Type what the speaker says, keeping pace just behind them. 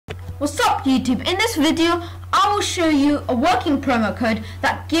What's up YouTube? In this video I will show you a working promo code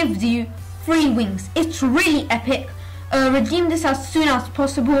that gives you free wings. It's really epic. Redeem this as soon as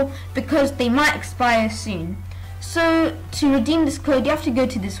possible because they might expire soon. So to redeem this code you have to go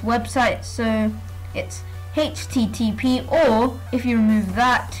to this website, so it's http, or if you remove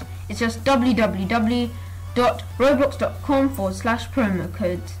that it's just www.roblox.com/promo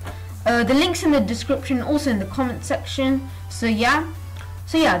codes. The link's in the description, also in the comment section. So yeah,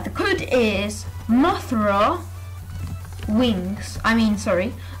 the code is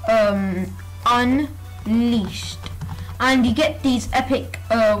unleashed, and you get these epic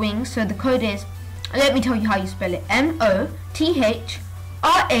wings. So the code is, let me tell you how you spell it,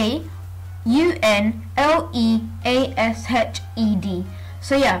 MOTHRAUNLEASHED.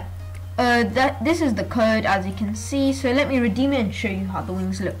 So yeah, this is the code as you can see. So let me redeem it and show you how the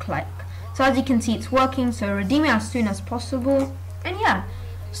wings look like. So as you can see it's working, so redeem it as soon as possible. And yeah,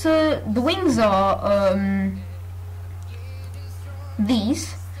 so the wings are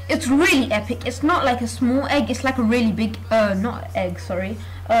these. It's really epic. It's not like a small egg, it's like a really big not egg, sorry,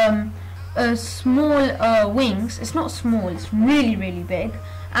 small wings. It's not small, it's really big,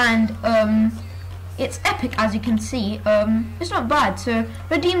 and it's epic as you can see. It's not bad. So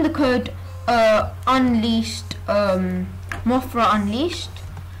redeem the code unleashed, Mothra Unleashed,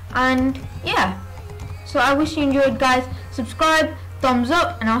 and yeah, so I wish you enjoyed guys. Subscribe, thumbs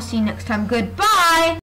up, and I'll see you next time. Goodbye.